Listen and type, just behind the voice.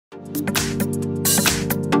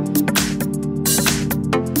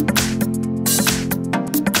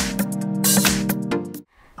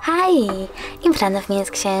Hi! In front of me is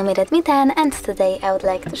Xiaomi Redmi 10 and today I would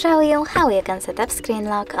like to show you how you can set up screen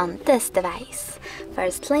lock on this device.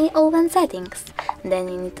 Firstly, open settings, then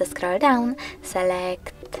you need to scroll down,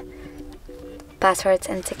 select passwords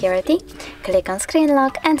and security, click on screen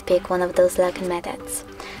lock and pick one of those login methods.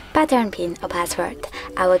 Pattern, PIN or password.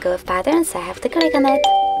 I will go with pattern, so I have to click on it,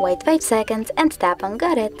 wait 5 seconds and tap on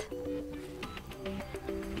got it.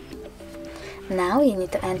 Now you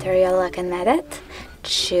need to enter your login method,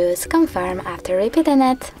 choose confirm after repeating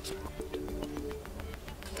it.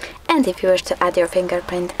 And if you wish to add your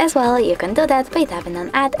fingerprint as well, you can do that by tapping on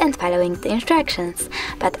add and following the instructions.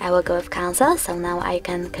 But I will go with cancel, so now I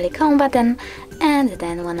can click home button and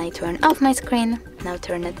then when I turn off my screen, now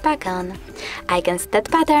turn it back on. I can see that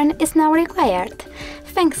pattern is now required.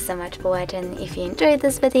 Thanks so much for watching. If you enjoyed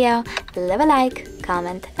this video, leave a like,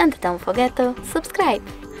 comment and don't forget to subscribe.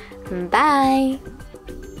 Bye!